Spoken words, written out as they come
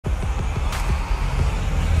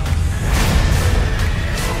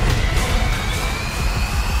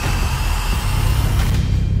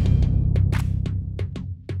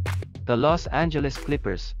The Los Angeles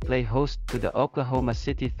Clippers play host to the Oklahoma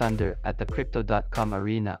City Thunder at the Crypto.com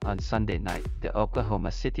Arena on Sunday night. The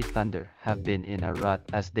Oklahoma City Thunder have been in a rut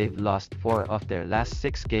as they've lost 4 of their last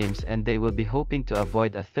 6 games, and they will be hoping to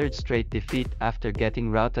avoid a third straight defeat after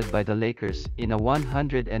getting routed by the Lakers in a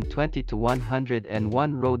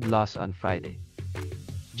 120-101 road loss on Friday.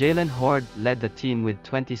 Jalen Horde led the team with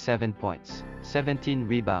 27 points, 17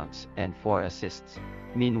 rebounds, and 4 assists.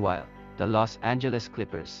 Meanwhile, the Los Angeles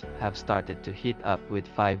Clippers have started to heat up with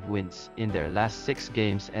 5 wins in their last 6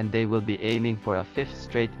 games, and they will be aiming for a 5th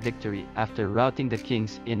straight victory after routing the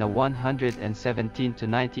Kings in a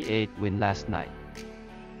 117-98 win last night.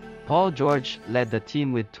 Paul George led the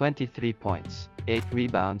team with 23 points, 8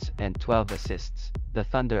 rebounds, and 12 assists. The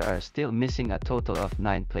Thunder are still missing a total of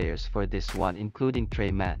 9 players for this one, including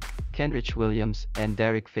Trey Mann, Kenrich Williams, and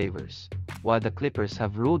Derek Favors, while the Clippers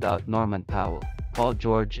have ruled out Norman Powell, Paul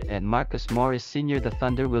George, and Marcus Morris Sr. The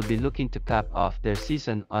Thunder will be looking to cap off their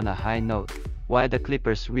season on a high note, while the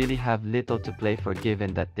Clippers really have little to play for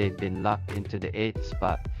given that they've been locked into the 8th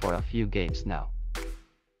spot for a few games now.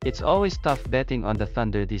 It's always tough betting on the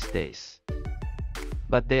Thunder these days,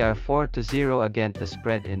 but they are 4-0 against the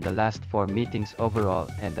spread in the last 4 meetings overall,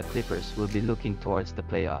 and the Clippers will be looking towards the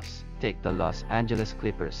playoffs. Take the Los Angeles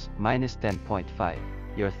Clippers, -10.5.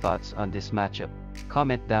 Your thoughts on this matchup?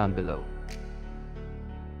 Comment down below.